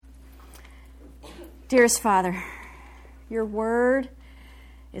Dearest Father, your word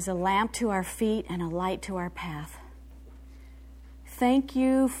is a lamp to our feet and a light to our path. Thank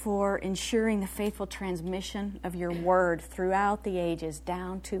you for ensuring the faithful transmission of your word throughout the ages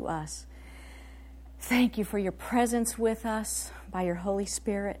down to us. Thank you for your presence with us by your Holy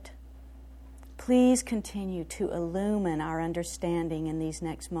Spirit. Please continue to illumine our understanding in these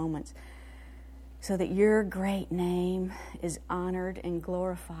next moments so that your great name is honored and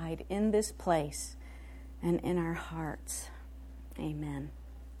glorified in this place and in our hearts. Amen.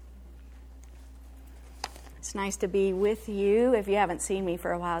 It's nice to be with you. If you haven't seen me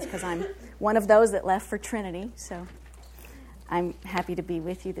for a while, it's because I'm one of those that left for Trinity. So I'm happy to be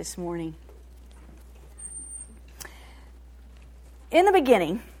with you this morning. In the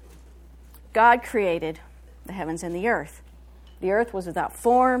beginning, God created the heavens and the earth. The earth was without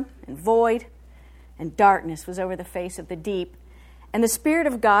form and void, and darkness was over the face of the deep. And the Spirit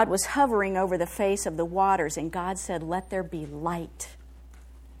of God was hovering over the face of the waters, and God said, "Let there be light."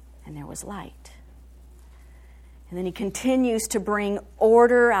 And there was light. And then he continues to bring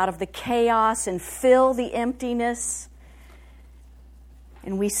order out of the chaos and fill the emptiness.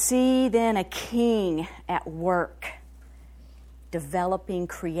 And we see then a king at work, developing,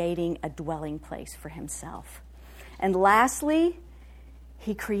 creating a dwelling place for himself. And lastly,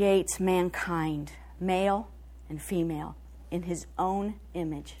 he creates mankind, male and female, in his own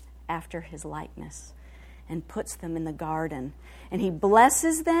image, after his likeness, and puts them in the garden. And he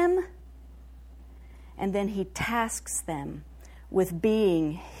blesses them, and then he tasks them with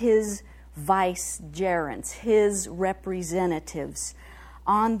being his vicegerents, his representatives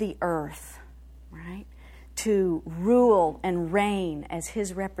on the earth, right? To rule and reign as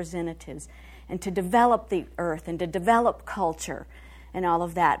his representatives, and to develop the earth and to develop culture and all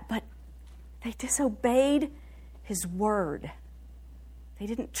of that. But they disobeyed his word. They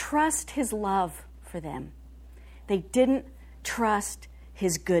didn't trust his love for them. They didn't trust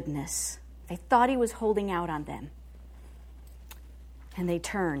his goodness. They thought he was holding out on them. And they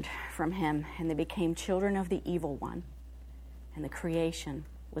turned from him, and they became children of the evil one. And the creation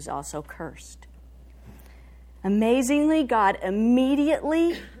was also cursed. Amazingly, God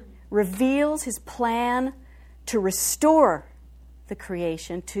immediately reveals his plan to restore the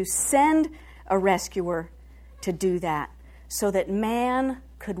creation, to send a rescuer to do that, so that man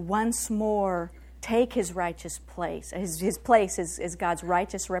could once more take his righteous place, his place as God's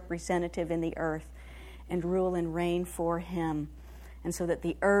righteous representative in the earth, and rule and reign for him, and so that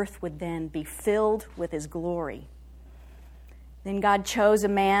the earth would then be filled with his glory. Then God chose a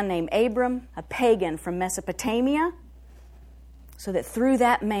man named Abram, a pagan from Mesopotamia, so that through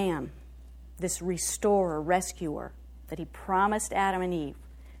that man, this restorer, rescuer, that he promised Adam and Eve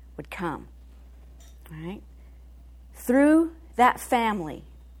would come. All right? Through that family,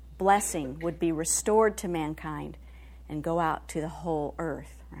 blessing would be restored to mankind and go out to the whole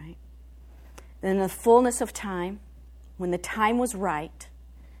earth, right? Then in the fullness of time, when the time was right,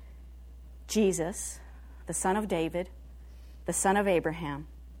 Jesus, the son of David, the son of Abraham,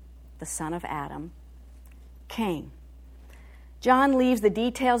 the son of Adam, came. John leaves the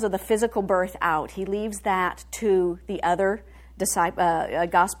details of the physical birth out. He leaves that to the other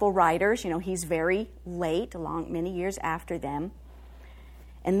gospel writers. You know, he's very late, many years after them.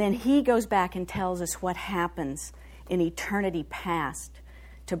 And then he goes back and tells us what happens in eternity past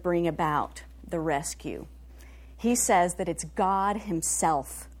to bring about the rescue. He says that it's God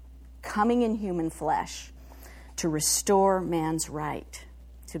himself coming in human flesh to restore man's right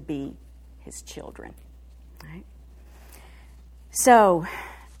to be his children. Right? So,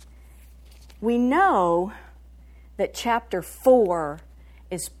 we know that chapter 4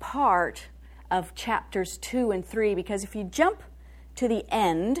 is part of chapters 2 and 3, because if you jump to the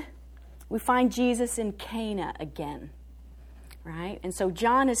end, we find Jesus in Cana again, right? And so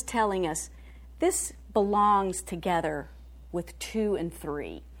John is telling us this belongs together with 2 and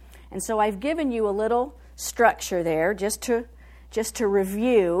 3. And so I've given you a little structure there just to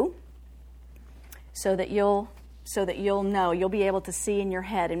review, so that you'll know, you'll be able to see in your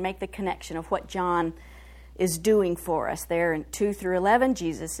head and make the connection of what John is doing for us. There in 2 through 11,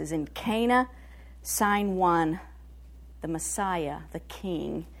 Jesus is in Cana. Sign 1, the Messiah, the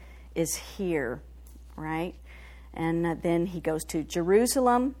King, is here, right? And then he goes to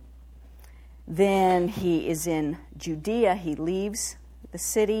Jerusalem. Then he is in Judea. He leaves the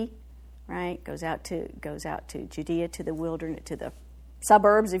city, right? Goes out to Judea, to the wilderness, to the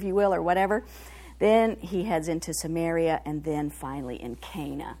suburbs, if you will, or whatever. Then he heads into Samaria, and then finally in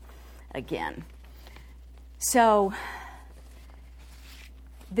Cana again. So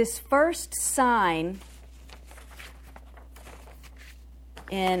this first sign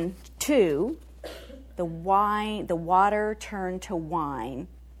in 2 the water turned to wine.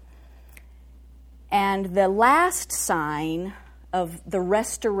 And the last sign of the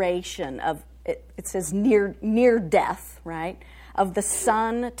restoration of, it says near death, right? Of the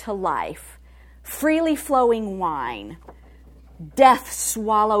sun to life, freely flowing wine, death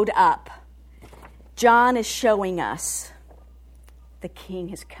swallowed up. John is showing us the King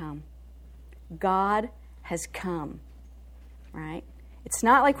has come. God has come, right? It's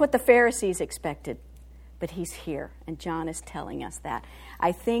not like what the Pharisees expected, but he's here, and John is telling us that.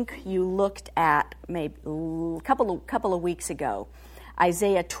 I think you looked at maybe a couple of weeks ago,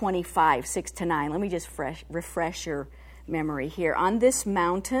 Isaiah 25, 6-9. Let me just refresh your memory here. On this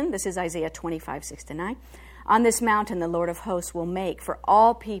mountain, this is Isaiah 25, 6-9. On this mountain the Lord of hosts will make for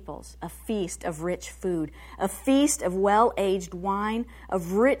all peoples a feast of rich food, a feast of well-aged wine,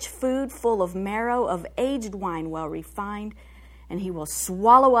 of rich food full of marrow, of aged wine well refined. And he will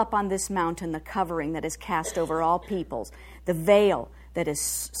swallow up on this mountain the covering that is cast over all peoples, the veil that is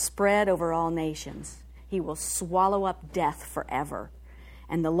spread over all nations. He will swallow up death forever.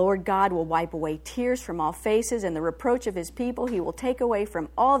 And the Lord God will wipe away tears from all faces, and the reproach of his people he will take away from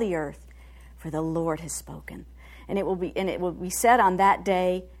all the earth, for the Lord has spoken. And it will be said on that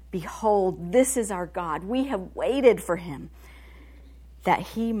day, behold, this is our God. We have waited for him, that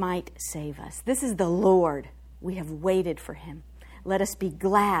he might save us. This is the Lord. We have waited for him. Let us be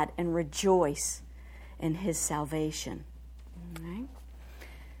glad and rejoice in his salvation. All right.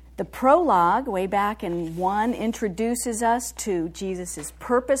 The prologue, way back in 1, introduces us to Jesus'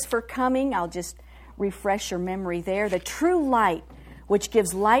 purpose for coming. I'll just refresh your memory there. The true light, which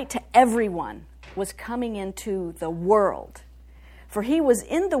gives light to everyone, was coming into the world. For he was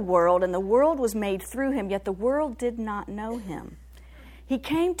in the world, and the world was made through him, yet the world did not know him. He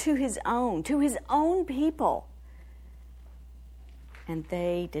came to his own people, and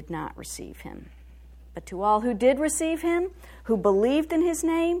they did not receive him. But to all who did receive him, who believed in his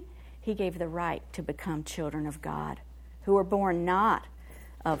name, he gave the right to become children of God, who were born not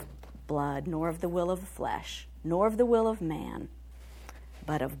of blood, nor of the will of the flesh, nor of the will of man,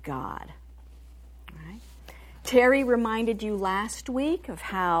 but of God. All right. Terry reminded you last week of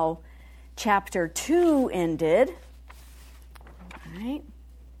how chapter 2 ended. All right.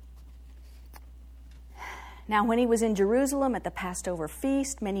 Now, when he was in Jerusalem at the Passover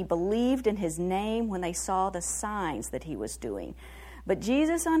feast, many believed in his name when they saw the signs that he was doing. But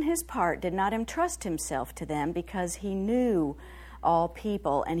Jesus, on his part, did not entrust himself to them, because he knew all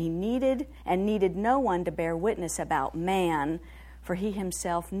people, and he needed no one to bear witness about man, for he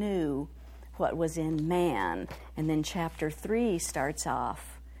himself knew what was in man. And then chapter 3 starts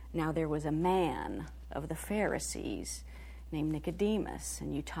off, now there was a man of the Pharisees named Nicodemus,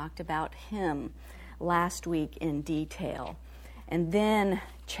 and you talked about him last week in detail. And then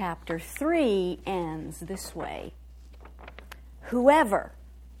chapter 3 ends this way. Whoever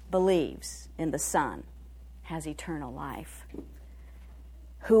believes in the Son has eternal life.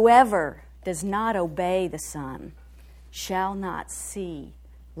 Whoever does not obey the Son shall not see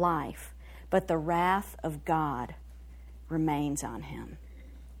life, but the wrath of God remains on him.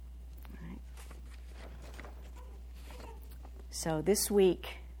 All right. So this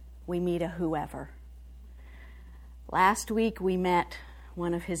week we meet a whoever. Last week we met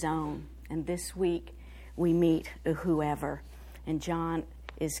one of his own, and this week we meet a whoever. And John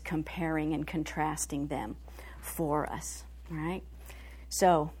is comparing and contrasting them for us, all right?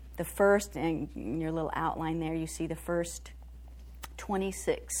 So the first, in your little outline there, you see the first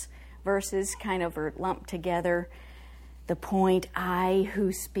 26 verses kind of are lumped together. The point, I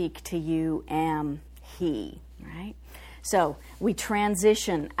who speak to you am he, right? So we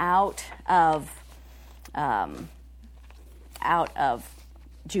transition out of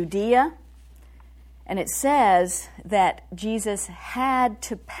Judea, and it says that Jesus had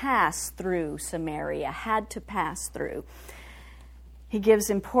to pass through Samaria, had to pass through. He gives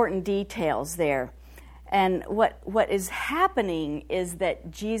important details there. And what is happening is that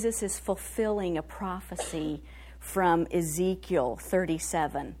Jesus is fulfilling a prophecy from Ezekiel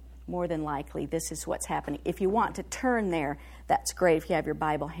 37. More than likely, this is what's happening. If you want to turn there, that's great if you have your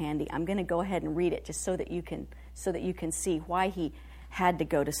Bible handy. I'm going to go ahead and read it just so that you can see why he had to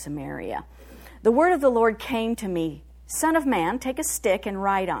go to Samaria. The word of the Lord came to me, Son of man, take a stick and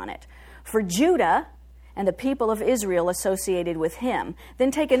write on it. For Judah and the people of Israel associated with him. Then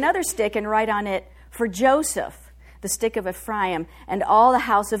take another stick and write on it, for Joseph, the stick of Ephraim, and all the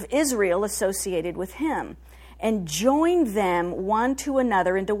house of Israel associated with him. And join them one to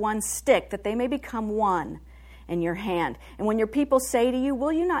another into one stick, that they may become one in your hand. And when your people say to you,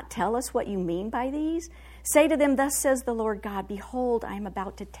 will you not tell us what you mean by these? Say to them, thus says the Lord God, behold, I am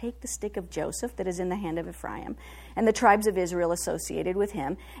about to take the stick of Joseph that is in the hand of Ephraim, and the tribes of Israel associated with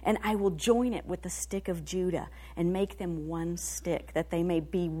him, and I will join it with the stick of Judah, and make them one stick, that they may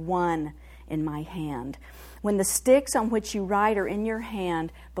be one in my hand. When the sticks on which you write are in your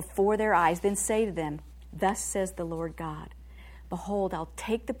hand before their eyes, then say to them, thus says the Lord God, behold, I'll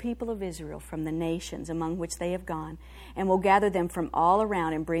take the people of Israel from the nations among which they have gone, and will gather them from all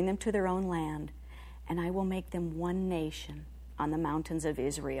around and bring them to their own land, and I will make them one nation on the mountains of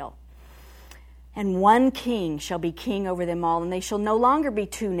Israel. And one king shall be king over them all, and they shall no longer be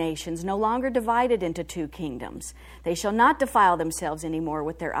two nations, no longer divided into two kingdoms. They shall not defile themselves any more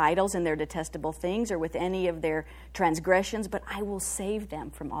with their idols and their detestable things, or with any of their transgressions, but I will save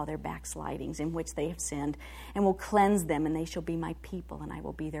them from all their backslidings in which they have sinned, and will cleanse them, and they shall be my people, and I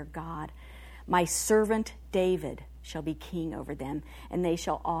will be their God. My servant David shall be king over them, and they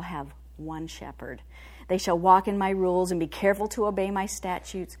shall all have one shepherd. They shall walk in my rules and be careful to obey my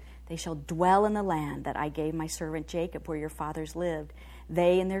statutes. They shall dwell in the land that I gave my servant Jacob, where your fathers lived.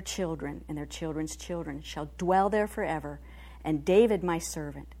 They and their children and their children's children shall dwell there forever, and David my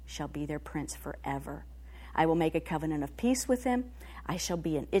servant shall be their prince forever. I will make a covenant of peace with them. It shall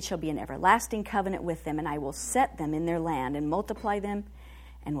be an everlasting covenant with them, and I will set them in their land and multiply them,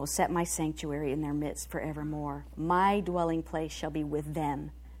 and will set my sanctuary in their midst forevermore. My dwelling place shall be with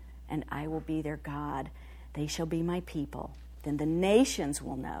them, and I will be their God. They shall be my people. Then the nations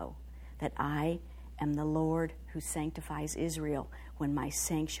will know that I am the Lord who sanctifies Israel, when my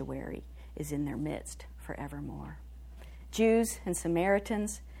sanctuary is in their midst forevermore. Jews and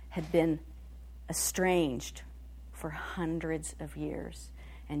Samaritans had been estranged for hundreds of years,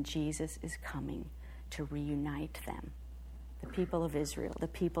 and Jesus is coming to reunite them. The people of Israel, the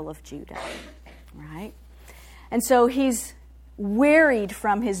people of Judah, right? And so he's wearied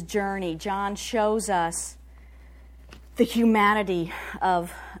from his journey. John shows us the humanity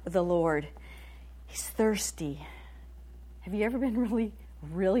of the Lord. He's thirsty. Have you ever been really,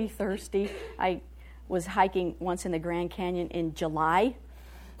 really thirsty? I was hiking once in the Grand Canyon in July,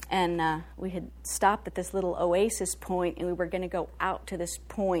 and we had stopped at this little oasis point, and we were going to go out to this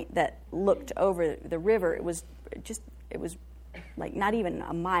point that looked over the river. It was like not even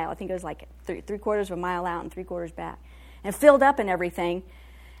a mile. I think it was like three-quarters of a mile out and three-quarters back. And filled up and everything.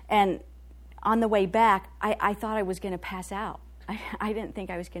 And on the way back, I thought I was going to pass out. I didn't think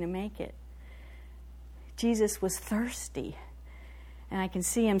I was going to make it. Jesus was thirsty. And I can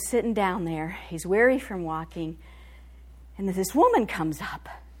see him sitting down there. He's weary from walking. And then this woman comes up.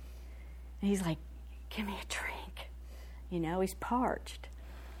 And he's like, give me a drink. You know, he's parched.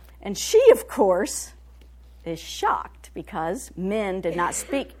 And she, of course, is shocked because men did not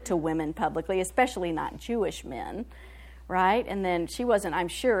speak to women publicly, especially not Jewish men. Right? And then she wasn't, I'm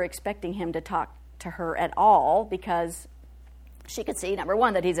sure, expecting him to talk to her at all, because she could see, number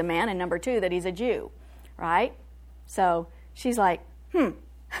one, that he's a man, and number two, that he's a Jew. Right? So she's like,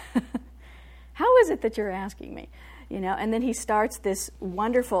 how is it that you're asking me? You know, and then he starts this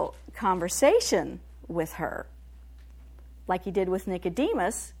wonderful conversation with her. Like he did with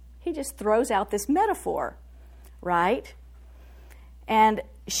Nicodemus, he just throws out this metaphor. Right? And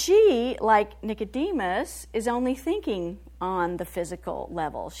she, like Nicodemus, is only thinking on the physical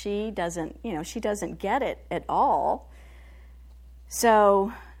level. She doesn't get it at all.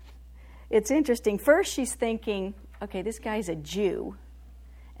 So it's interesting. First she's thinking, okay, this guy's a Jew.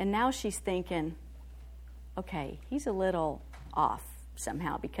 And now she's thinking, okay, he's a little off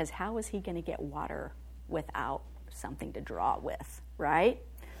somehow, because how is he going to get water without something to draw with, right?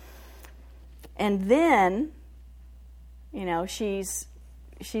 And then, you know, she's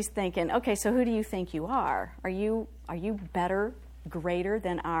thinking, okay, so who do you think you are? Are you better, greater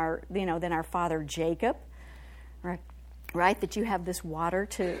than our father Jacob? Right? That you have this water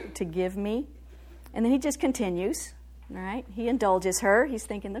to give me? And then he just continues, right? He indulges her. He's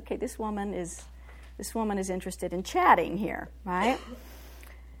thinking, okay, this woman is interested in chatting here, right?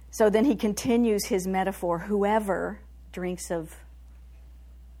 So then he continues his metaphor. Whoever drinks of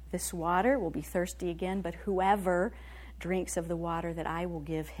this water will be thirsty again, but whoever drinks of the water that I will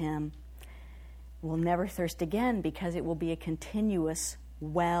give him will never thirst again, because it will be a continuous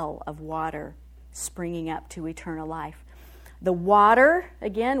well of water springing up to eternal life. The water,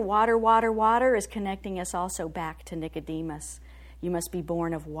 again, water, is connecting us also back to Nicodemus. You must be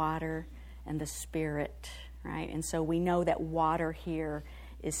born of water and the Spirit, right? And so we know that water here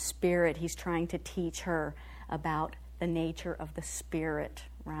is Spirit. He's trying to teach her about the nature of the Spirit,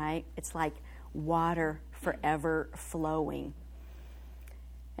 right? It's like water forever flowing.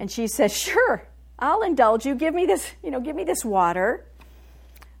 And she says, sure, I'll indulge you. Give me this water,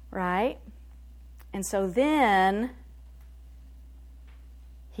 right? And so then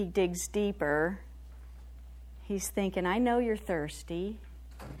he digs deeper. He's thinking, I know you're thirsty,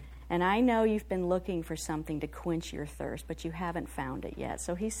 and I know you've been looking for something to quench your thirst, but you haven't found it yet.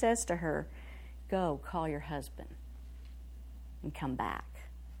 So he says to her, go, call your husband and come back.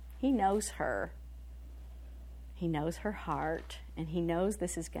 He knows her. He knows her heart, and he knows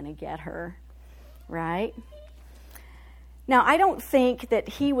this is going to get her, right? Now, I don't think that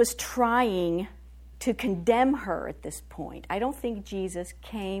he was trying to condemn her at this point. I don't think Jesus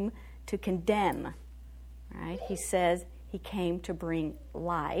came to condemn, right? He says he came to bring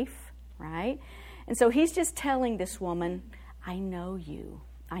life, right? And so he's just telling this woman, I know you.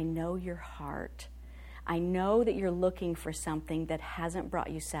 I know your heart. I know that you're looking for something that hasn't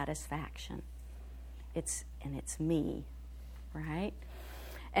brought you satisfaction. It's me, right?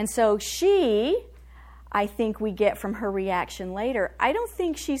 And so she, I think we get from her reaction later, I don't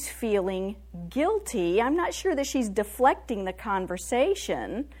think she's feeling guilty. I'm not sure that she's deflecting the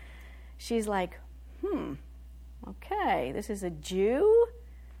conversation. She's like, okay, this is a Jew,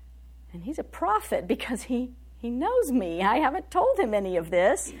 and he's a prophet because he knows me. I haven't told him any of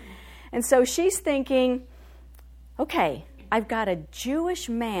this. And so she's thinking, okay, I've got a Jewish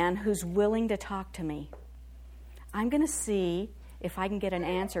man who's willing to talk to me. I'm going to see if I can get an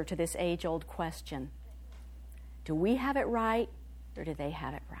answer to this age-old question. Do we have it right, or do they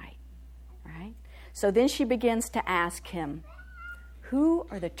have it right? Right? So then she begins to ask him, who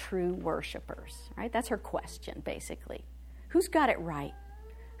are the true worshipers? Right? That's her question, basically. Who's got it right?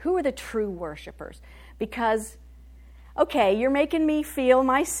 Who are the true worshipers? Because, okay, you're making me feel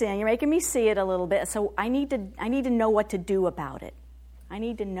my sin. You're making me see it a little bit. So I need to know what to do about it. I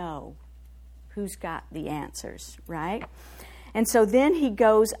need to know who's got the answers, right? And so then he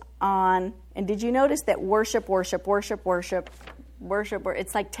goes on, and did you notice that worship, it's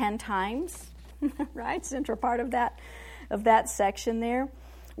like 10 times, right? Central part of that section there.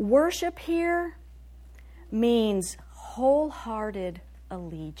 Worship here means wholehearted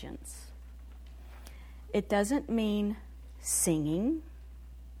allegiance. It doesn't mean singing.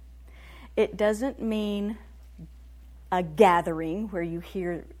 It doesn't mean a gathering where you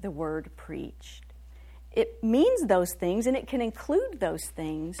hear the word preached. It means those things, and it can include those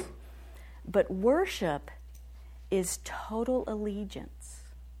things, but worship is total allegiance.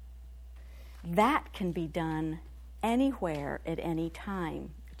 That can be done anywhere at any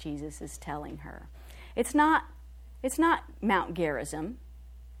time, Jesus is telling her. It's not Mount Gerizim.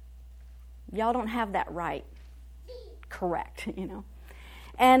 Y'all don't have that right. Correct,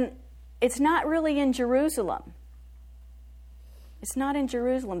 And it's not really in Jerusalem. It's not in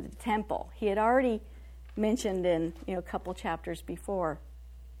Jerusalem, the temple. He had already mentioned in a couple chapters before,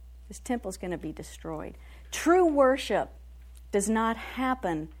 this temple's going to be destroyed. True worship does not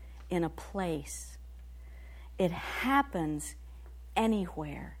happen in a place. It happens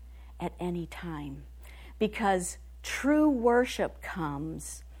anywhere at any time, because true worship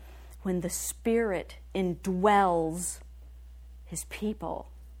comes when the Spirit indwells His people,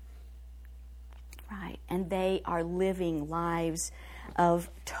 right? And they are living lives of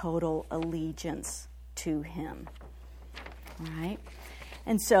total allegiance to Him, right?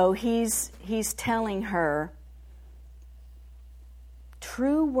 And so he's telling her,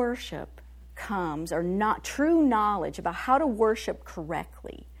 true worship comes, or not true knowledge about how to worship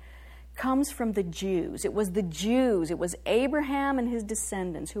correctly, comes from the Jews. It was the Jews, it was Abraham and his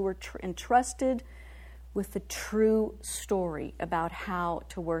descendants who were entrusted with the true story about how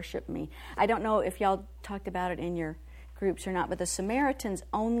to worship me. I don't know if y'all talked about it in your groups or not, but the Samaritans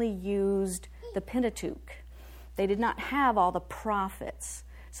only used the Pentateuch. They did not have all the prophets,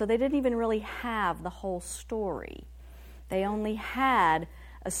 so they didn't even really have the whole story. They only had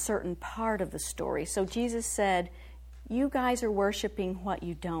a certain part of the story. So Jesus said, you guys are worshiping what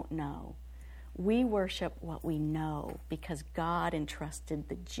you don't know. We worship what we know because God entrusted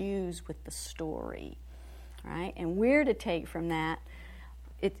the Jews with the story, right? And we're to take from that,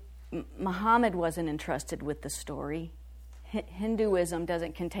 Muhammad wasn't entrusted with the story. Hinduism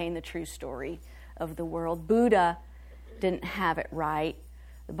doesn't contain the true story of the world. Buddha didn't have it right.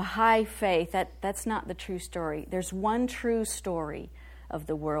 The Baha'i faith, that's not the true story. There's one true story of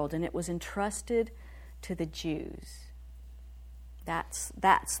the world, and it was entrusted to the Jews.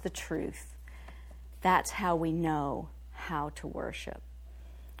 That's the truth. That's how we know how to worship,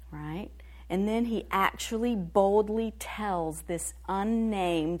 right? And then he actually boldly tells this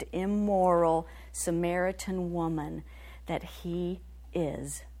unnamed, immoral Samaritan woman that he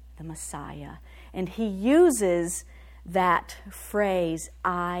is the Messiah. And he uses that phrase,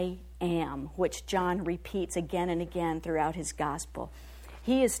 I am, which John repeats again and again throughout his gospel.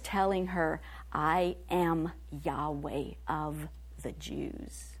 He is telling her, I am Yahweh of the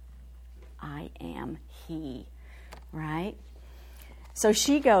Jews. I am He, right? So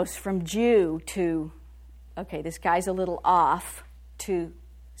she goes from Jew to, okay, this guy's a little off, to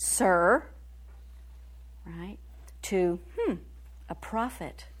sir, right? To, a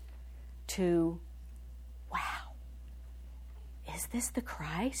prophet, to, wow, is this the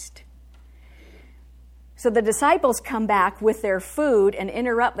Christ? So the disciples come back with their food and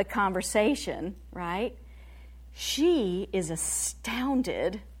interrupt the conversation, right? She is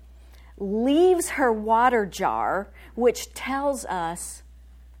astounded, leaves her water jar, which tells us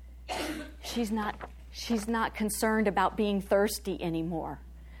she's not concerned about being thirsty anymore.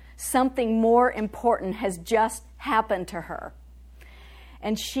 Something more important has just happened to her.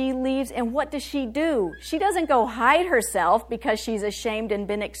 And she leaves, and what does she do? She doesn't go hide herself because she's ashamed and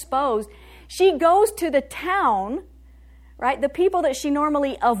been exposed. She goes to the town, right? The people that she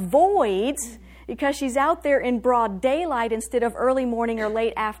normally avoids because she's out there in broad daylight instead of early morning or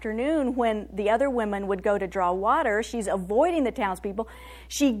late afternoon when the other women would go to draw water. She's avoiding the townspeople.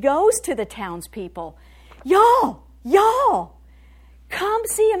 She goes to the townspeople. Y'all, come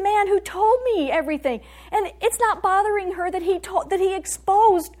see a man who told me everything. And it's not bothering her that he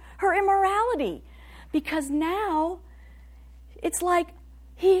exposed her immorality, because now it's like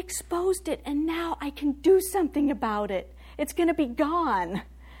he exposed it and now I can do something about it. It's going to be gone.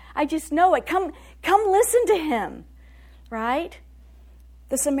 I just know it. Come listen to him, right?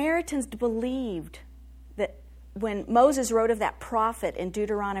 The Samaritans believed that when Moses wrote of that prophet in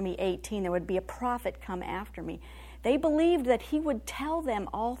Deuteronomy 18, there would be a prophet come after me. They believed that he would tell them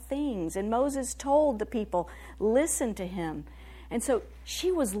all things. And Moses told the people, listen to him. And so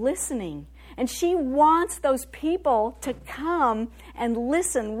she was listening. And she wants those people to come and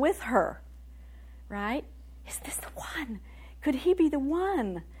listen with her. Right? Is this the one? Could he be the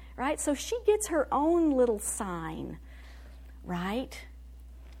one? Right? So she gets her own little sign. Right?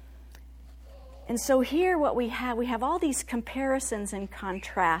 And so here what we have all these comparisons and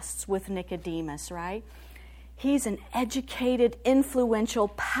contrasts with Nicodemus, right? He's an educated, influential,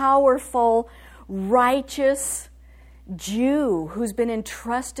 powerful, righteous Jew who's been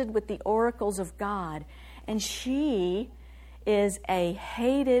entrusted with the oracles of God. And she is a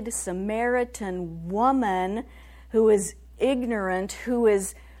hated Samaritan woman who is ignorant, who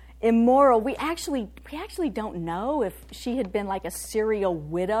is immoral. We actually don't know if she had been like a serial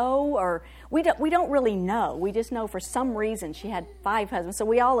widow, or we don't really know. We just know for some reason she had 5 husbands. So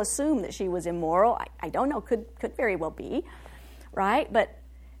we all assume that she was immoral. I don't know. Could very well be, right? But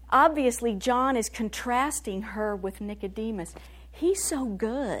obviously John is contrasting her with Nicodemus. He's so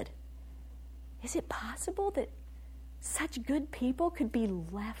good. Is it possible that such good people could be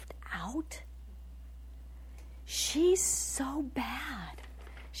left out? She's so bad.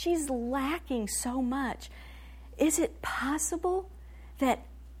 She's lacking so much. Is it possible that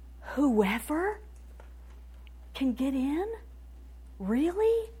whoever can get in?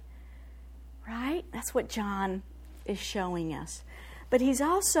 Really? Right? That's what John is showing us. But he's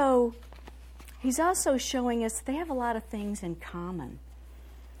also showing us they have a lot of things in common.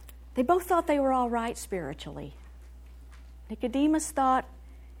 They both thought they were all right spiritually. Nicodemus thought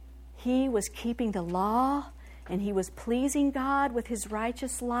he was keeping the law and he was pleasing God with his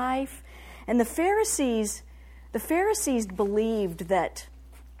righteous life. And the Pharisees believed that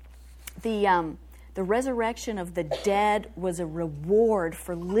the resurrection of the dead was a reward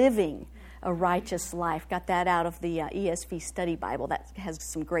for living a righteous life. Got that out of the ESV Study Bible. That has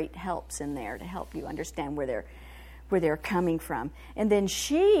some great helps in there to help you understand where they're coming from. And then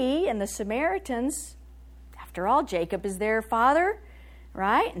she and the Samaritans, after all, Jacob is their father,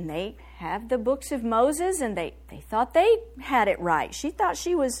 right? And they have the books of Moses, and they thought they had it right. She thought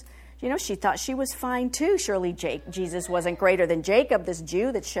she was fine too. Surely Jesus wasn't greater than Jacob, this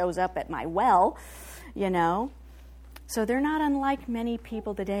Jew that shows up at my well, So they're not unlike many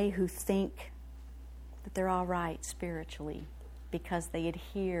people today who think that they're all right spiritually because they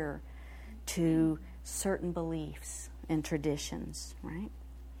adhere to certain beliefs and traditions, right?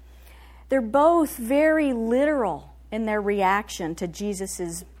 They're both very literal in their reaction to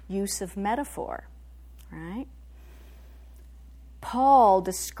Jesus' use of metaphor, right? Paul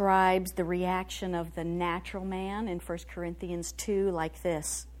describes the reaction of the natural man in 1 Corinthians 2 like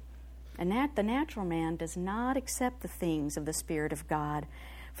this. And that the natural man does not accept the things of the Spirit of God,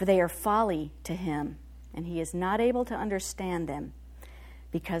 for they are folly to him, and he is not able to understand them,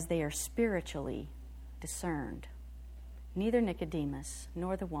 because they are spiritually discerned. Neither Nicodemus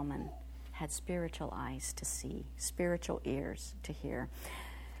nor the woman had spiritual eyes to see, spiritual ears to hear.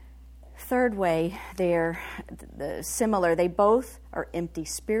 Third way, they're similar. They both are empty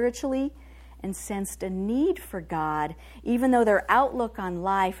spiritually and sensed a need for God, even though their outlook on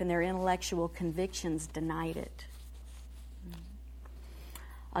life and their intellectual convictions denied it.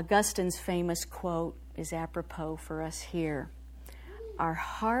 Augustine's famous quote is apropos for us here. Our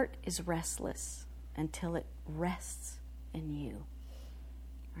heart is restless until it rests in you.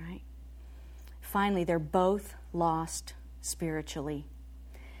 Right? Finally, they're both lost spiritually.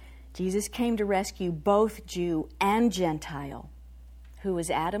 Jesus came to rescue both Jew and Gentile, who, as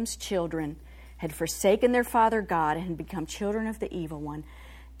Adam's children, had forsaken their father God and had become children of the evil one.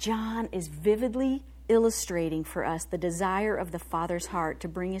 John is vividly illustrating for us the desire of the Father's heart to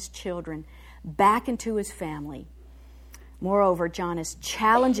bring his children back into his family. Moreover, John is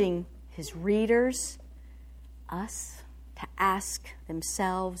challenging his readers, us, to ask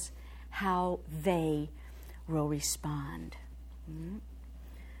themselves how they will respond.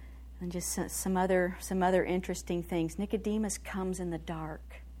 And just some other interesting things. Nicodemus comes in the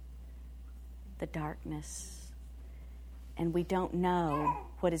darkness, and we don't know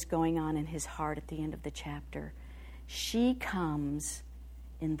what is going on in his heart at the end of the chapter. She comes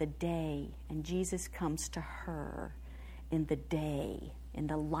in the day, and Jesus comes to her in the day, in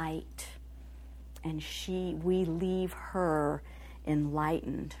the light, and we leave her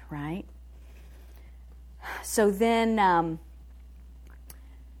enlightened, right? So then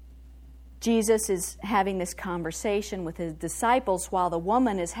Jesus is having this conversation with his disciples while the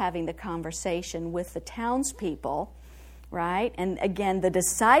woman is having the conversation with the townspeople, right? And again, the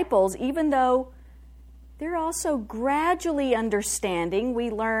disciples, even though they're also gradually understanding,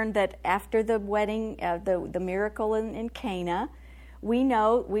 we learned that after the wedding, the miracle in Cana, we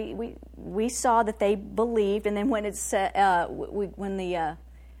know we saw that they believed, and then when it said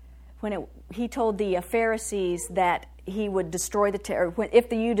he told the Pharisees that he would destroy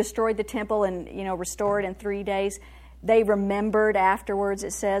if you destroyed the temple and restore it in 3 days, they remembered afterwards.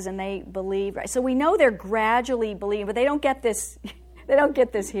 It says, and they believed. Right? So we know they're gradually believing, but they don't get this. They don't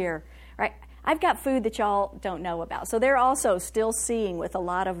get this here, right? I've got food that y'all don't know about, so they're also still seeing with a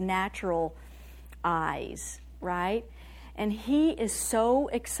lot of natural eyes, right? And he is so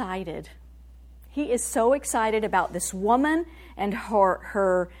excited. He is so excited about this woman and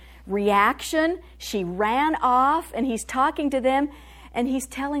her reaction. She ran off, and he's talking to them, and he's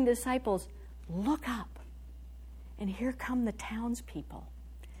telling the disciples, look up, and here come the townspeople.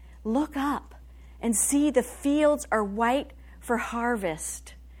 Look up and see the fields are white for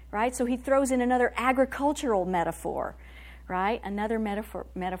harvest, right? So he throws in another agricultural metaphor, right? Another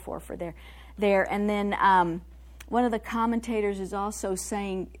metaphor for there. And then one of the commentators is also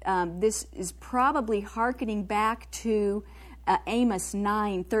saying this is probably hearkening back to Amos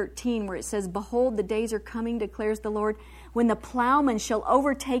 9:13, where it says, behold, the days are coming, declares the Lord, when the plowman shall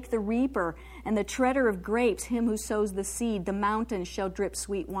overtake the reaper, and the treader of grapes, him who sows the seed. The mountains shall drip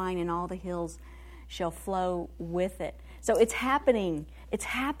sweet wine, and all the hills shall flow with it. So it's happening. It's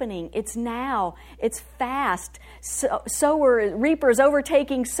happening. It's now. It's fast. Reaper is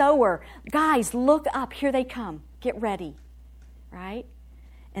overtaking sower. Guys, look up. Here they come. Get ready. Right?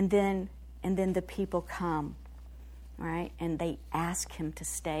 And then the people come. Right? And they ask him to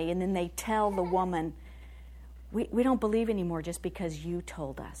stay. And then they tell the woman, we don't believe anymore just because you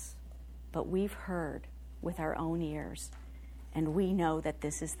told us. But we've heard with our own ears. And we know that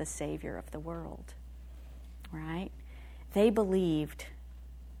this is the Savior of the world. Right? They believed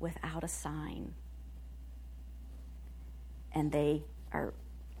without a sign. And they are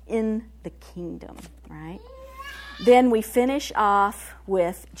in the kingdom, right? Then we finish off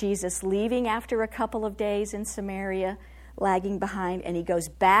with Jesus leaving after a couple of days in Samaria, lagging behind, and he goes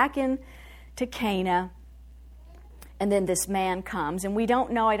back into Cana. And then this man comes, and we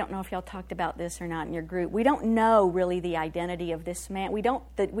don't know, I don't know if y'all talked about this or not in your group, we don't know really the identity of this man. We don't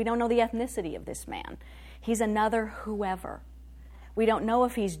know the ethnicity of this man. He's another whoever. We don't know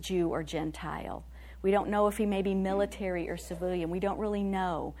if he's Jew or Gentile. We don't know if he may be military or civilian. We don't really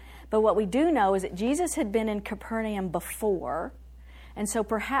know. But what we do know is that Jesus had been in Capernaum before, and so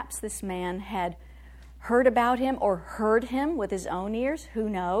perhaps this man had heard about him or heard him with his own ears. Who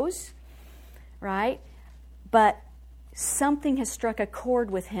knows? Right? But something has struck a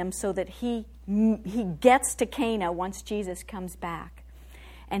chord with him so that he gets to Cana once Jesus comes back.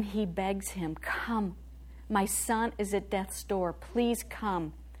 And he begs him, come, my son is at death's door. Please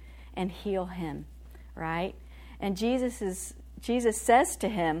come and heal him. Right? And Jesus says to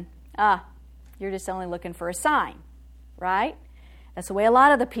him, you're just only looking for a sign. Right? That's the way a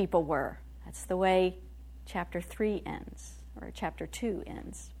lot of the people were. That's the way chapter 3 ends, or chapter 2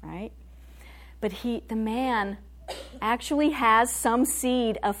 ends. Right? But the man actually has some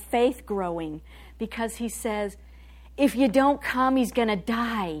seed of faith growing, because he says, if you don't come, he's going to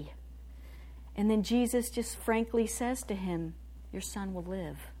die. And then Jesus just frankly says to him, your son will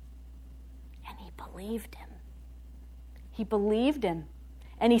live. And he believed him. He believed him.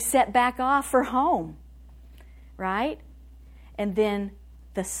 And he set back off for home. Right? And then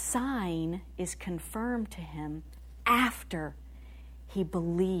the sign is confirmed to him after he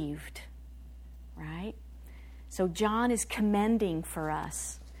believed. Right? So John is commending for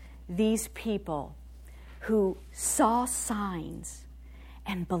us these people who saw signs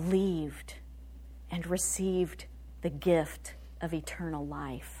and believed and received the gift of eternal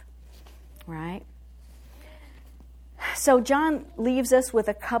life. Right? So John leaves us with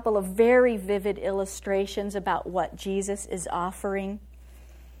a couple of very vivid illustrations about what Jesus is offering.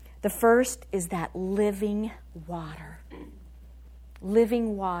 The first is that living water.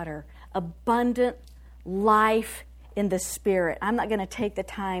 Living water. Abundant life in the Spirit. I'm not going to take the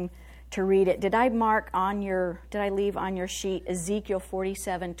time to read it. Did I leave on your sheet Ezekiel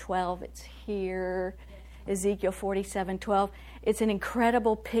 47:12? It's here. Ezekiel 47:12. It's an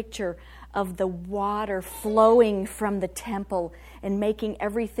incredible picture of the water flowing from the temple and making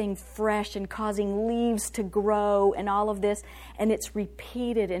everything fresh and causing leaves to grow and all of this. And it's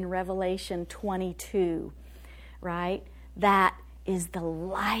repeated in Revelation 22, right? That is the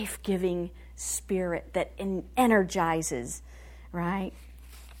life-giving Spirit that energizes, right?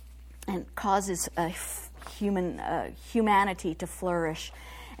 And causes humanity to flourish.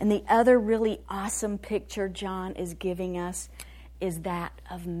 And the other really awesome picture John is giving us is that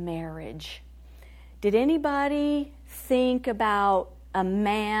of marriage. Did anybody think about a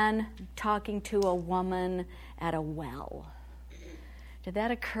man talking to a woman at a well? Did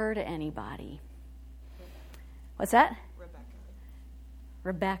that occur to anybody? What's that?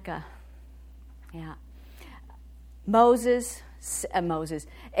 Rebecca. Yeah.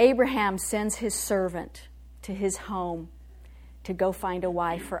 Abraham sends his servant to his home to go find a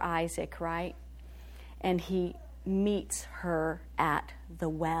wife for Isaac, right? And he meets her at the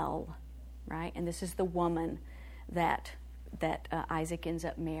well, right? And this is the woman that Isaac ends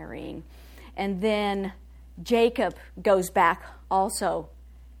up marrying. And then Jacob goes back also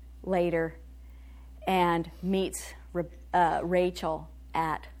later and meets Rachel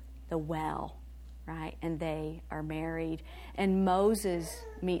at the well, right? And they are married. And Moses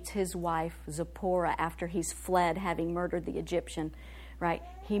meets his wife Zipporah after he's fled, having murdered the Egyptian, right?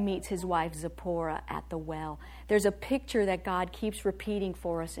 He meets his wife Zipporah at the well. There's a picture that God keeps repeating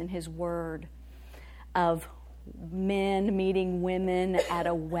for us in His Word of men meeting women at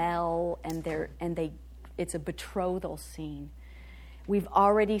a well, and it's a betrothal scene. We've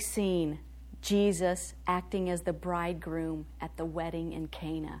already seen Jesus acting as the bridegroom at the wedding in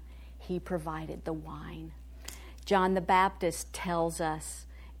Cana. He provided the wine. John the Baptist tells us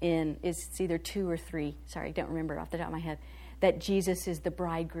it's either 2 or 3, sorry, I don't remember off the top of my head, that Jesus is the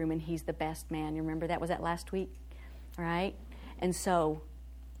bridegroom and He's the best man. You remember that? Was that last week? Right? And so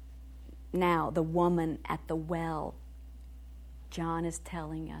now the woman at the well, John is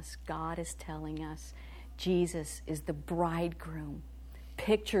telling us, God is telling us, Jesus is the bridegroom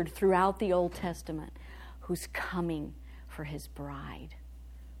pictured throughout the Old Testament who's coming for His bride,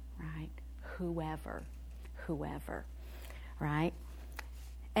 right? Whoever, right?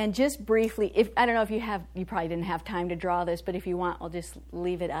 And just briefly, I don't know if you probably didn't have time to draw this, but if you want, I'll just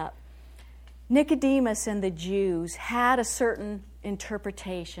leave it up. Nicodemus and the Jews had a certain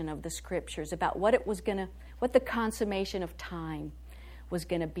interpretation of the Scriptures about what the consummation of time was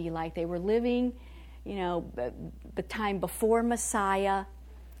going to be like. They were living, the time before Messiah.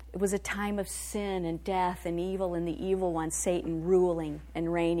 It was a time of sin and death and evil and the evil one, Satan, ruling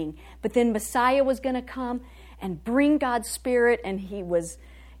and reigning. But then Messiah was going to come and bring God's Spirit, and He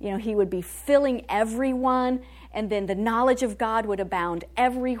would be filling everyone, and then the knowledge of God would abound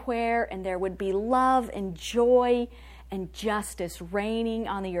everywhere, and there would be love and joy and justice reigning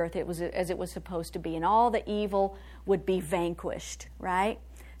on the earth as it was supposed to be, and all the evil would be vanquished, right?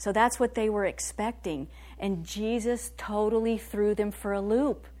 So that's what they were expecting, and Jesus totally threw them for a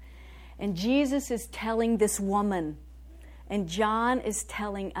loop. And Jesus is telling this woman, and John is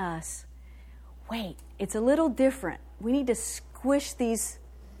telling us, wait, it's a little different. We need to squish these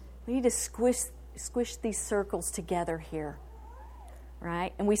circles together here,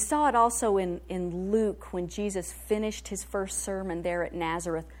 right? And we saw it also in Luke when Jesus finished His first sermon there at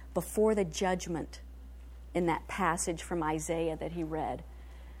Nazareth before the judgment in that passage from Isaiah that he read.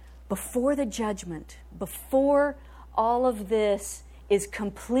 Before the judgment, before all of this is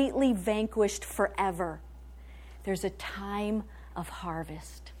completely vanquished forever, there's a time of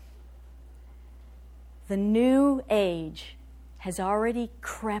harvest. The new age has already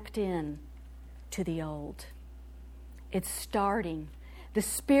crept in to the old. It's starting. The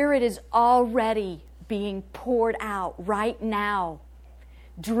Spirit is already being poured out right now.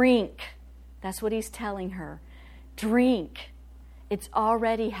 Drink. That's what he's telling her. Drink. It's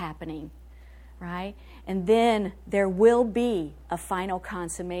already happening, right? And then there will be a final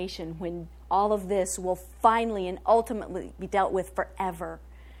consummation when all of this will finally and ultimately be dealt with forever,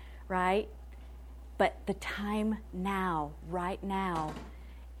 right? But the time now, right now,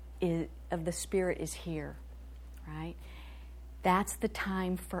 of the Spirit is here, right? That's the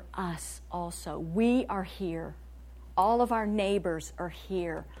time for us also. We are here. All of our neighbors are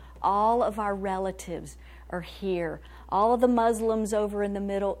here. All of our relatives are here. All of the Muslims over in the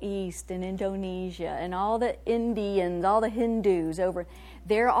Middle East and Indonesia and all the Indians, all the Hindus over,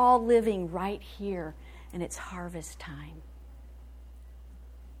 they're all living right here, and it's harvest time.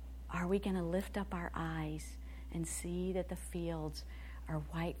 Are we going to lift up our eyes and see that the fields are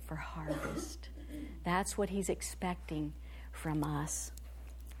white for harvest? That's what he's expecting from us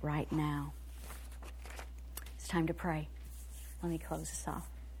right now. It's time to pray. Let me close this off.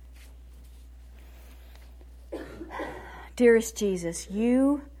 Dearest Jesus,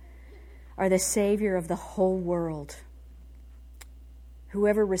 you are the Savior of the whole world.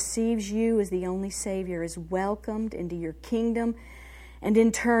 Whoever receives you as the only Savior is welcomed into your kingdom and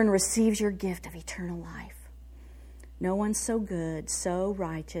in turn receives your gift of eternal life. No one's so good, so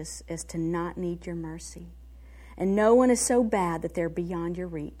righteous as to not need your mercy. And no one is so bad that they're beyond your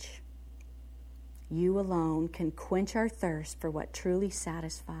reach. You alone can quench our thirst for what truly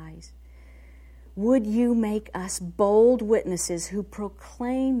satisfies. Would you make us bold witnesses who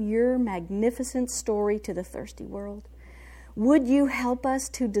proclaim your magnificent story to the thirsty world? Would you help us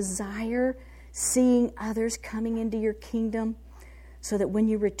to desire seeing others coming into your kingdom so that when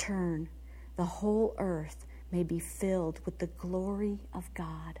you return, the whole earth may be filled with the glory of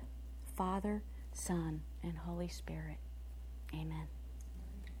God, Father, Son, and Holy Spirit. Amen.